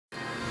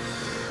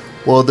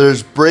Well,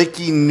 there's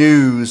breaking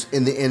news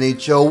in the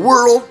NHL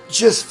world.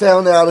 Just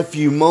found out a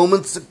few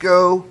moments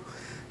ago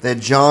that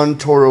John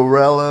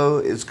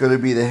Tortorella is going to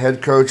be the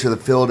head coach of the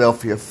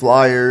Philadelphia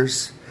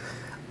Flyers.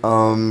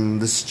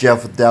 This is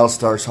Jeff with Dallas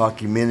Stars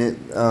Hockey Minute.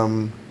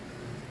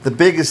 The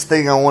biggest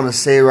thing I want to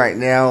say right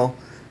now,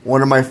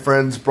 one of my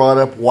friends brought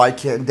up, why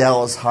can't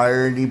Dallas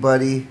hire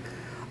anybody?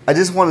 I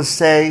just want to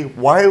say,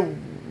 why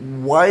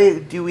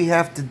do we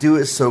have to do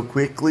it so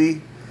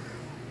quickly?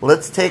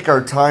 Let's take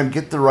our time,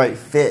 get the right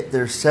fit.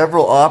 There's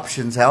several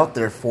options out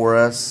there for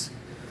us.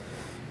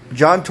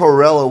 John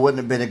Tortorella wouldn't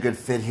have been a good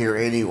fit here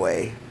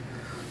anyway.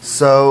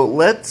 So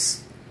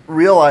let's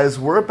realize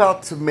we're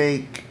about to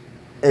make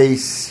a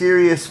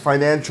serious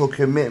financial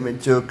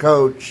commitment to a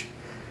coach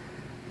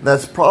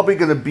that's probably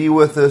going to be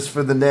with us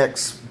for the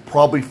next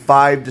probably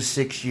 5 to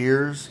 6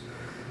 years.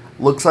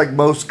 Looks like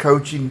most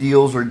coaching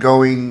deals are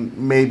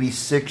going maybe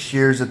 6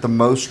 years at the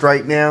most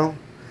right now,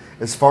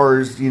 as far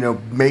as,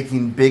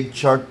 making big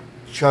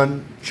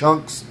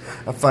chunks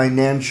of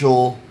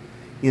financial,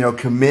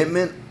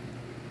 commitment.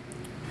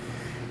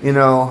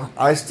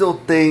 I still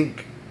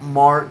think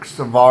Marc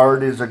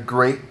Savard is a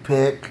great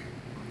pick.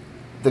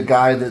 The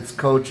guy that's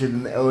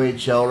coaching the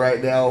OHL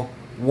right now,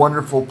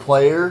 wonderful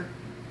player.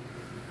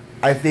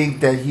 I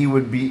think that he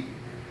would be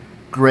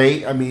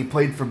great. I mean, he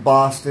played for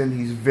Boston.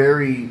 He's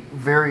very,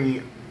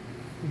 very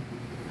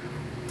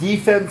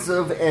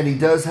defensive, and he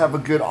does have a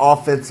good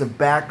offensive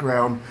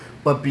background.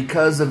 But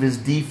because of his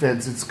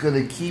defense, it's going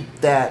to keep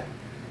that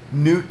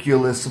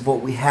nucleus of what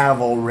we have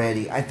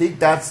already. I think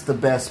that's the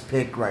best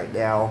pick right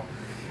now.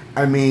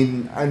 I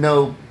mean, I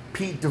know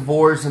Pete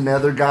DeVore is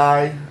another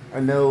guy I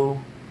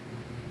know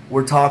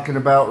we're talking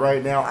about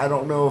right now. I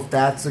don't know if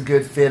that's a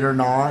good fit or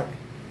not.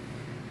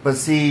 But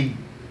see,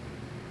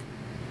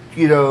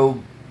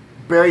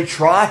 Barry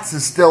Trotz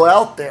is still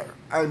out there.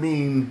 I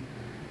mean,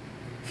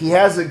 he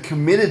hasn't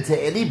committed to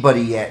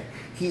anybody yet.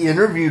 He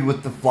interviewed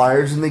with the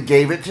Flyers and they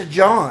gave it to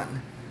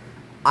John.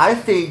 I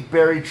think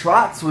Barry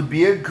Trotz would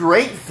be a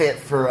great fit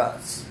for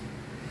us.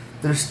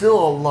 There's still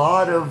a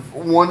lot of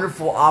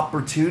wonderful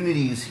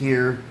opportunities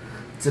here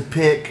to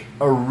pick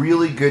a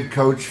really good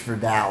coach for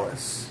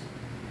Dallas.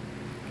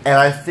 And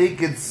I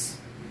think it's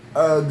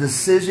a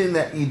decision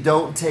that you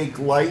don't take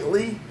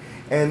lightly,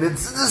 and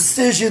it's a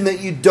decision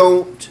that you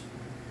don't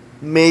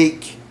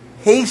make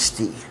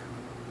hasty.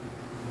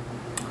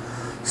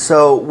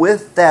 So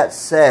with that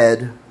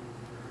said,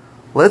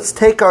 let's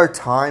take our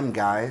time,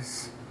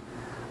 guys.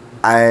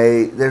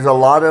 There's a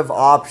lot of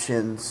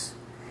options.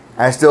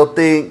 I still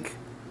think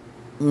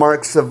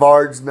Marc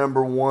Savard's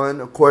number one.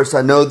 Of course,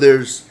 I know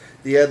there's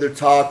the other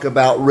talk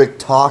about Rick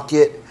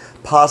Tocchet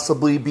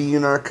possibly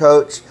being our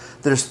coach.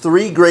 There's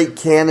 3 great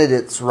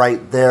candidates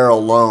right there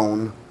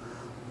alone.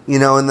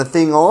 And the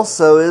thing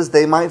also is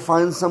they might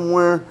find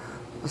somewhere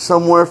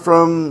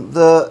from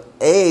the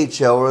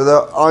AHL or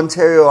the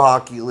Ontario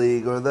Hockey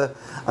League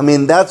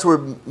that's where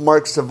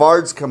Marc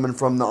Savard's coming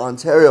from, the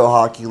Ontario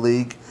Hockey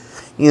League.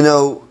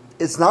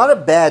 It's not a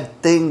bad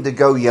thing to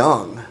go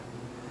young.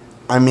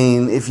 I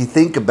mean, if you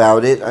think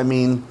about it,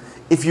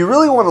 if you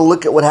really want to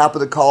look at what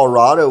happened to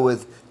Colorado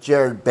with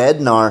Jared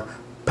Bednar,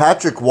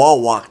 Patrick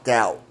Wall walked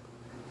out.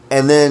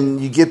 And then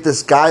you get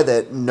this guy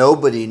that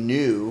nobody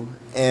knew,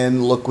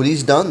 and look what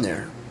he's done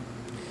there.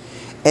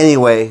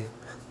 Anyway,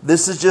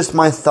 this is just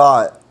my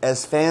thought.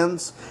 As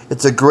fans,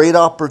 it's a great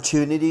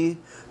opportunity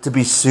to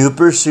be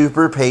super,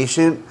 super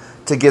patient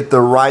to get the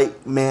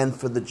right man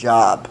for the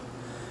job.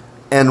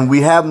 And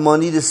we have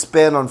money to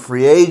spend on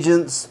free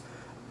agents.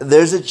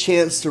 There's a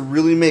chance to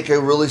really make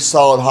a really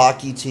solid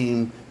hockey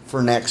team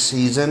for next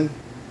season.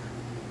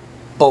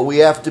 But we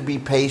have to be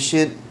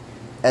patient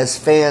as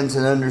fans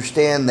and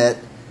understand that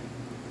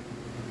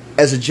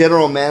as a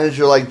general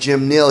manager like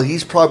Jim Nill,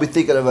 he's probably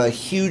thinking of a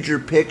huger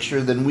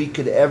picture than we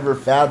could ever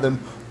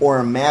fathom or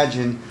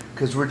imagine,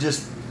 because we're the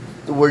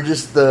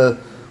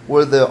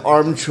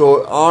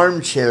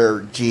armchair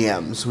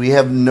GMs. We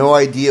have no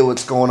idea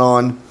what's going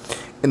on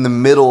in the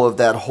middle of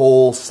that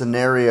whole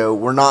scenario.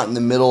 We're not in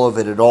the middle of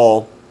it at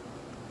all.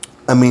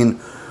 I mean,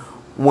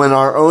 when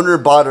our owner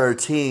bought our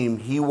team,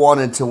 he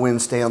wanted to win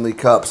Stanley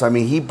Cups.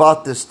 He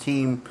bought this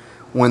team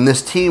when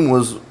this team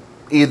was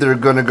either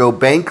going to go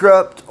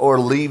bankrupt or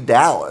leave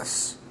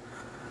Dallas.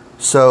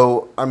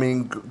 So,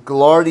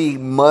 Ghilardi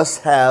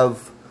must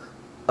have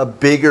a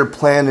bigger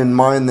plan in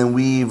mind than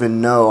we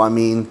even know.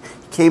 He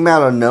came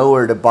out of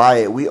nowhere to buy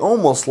it. We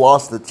almost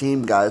lost the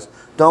team, guys.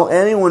 Don't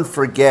anyone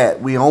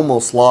forget, we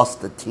almost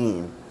lost the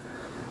team.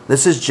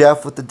 This is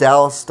Jeff with the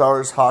Dallas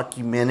Stars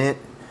Hockey Minute.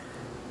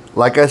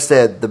 Like I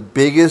said, the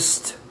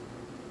biggest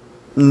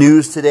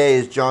news today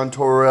is John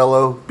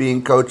Tortorella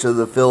being coach of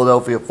the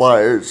Philadelphia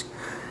Flyers.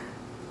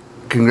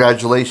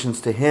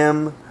 Congratulations to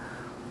him.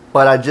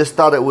 But I just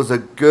thought it was a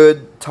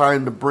good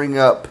time to bring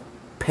up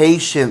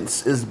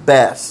patience is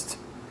best.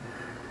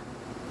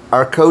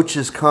 Our coach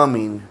is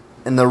coming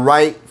and the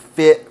right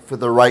fit for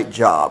the right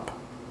job.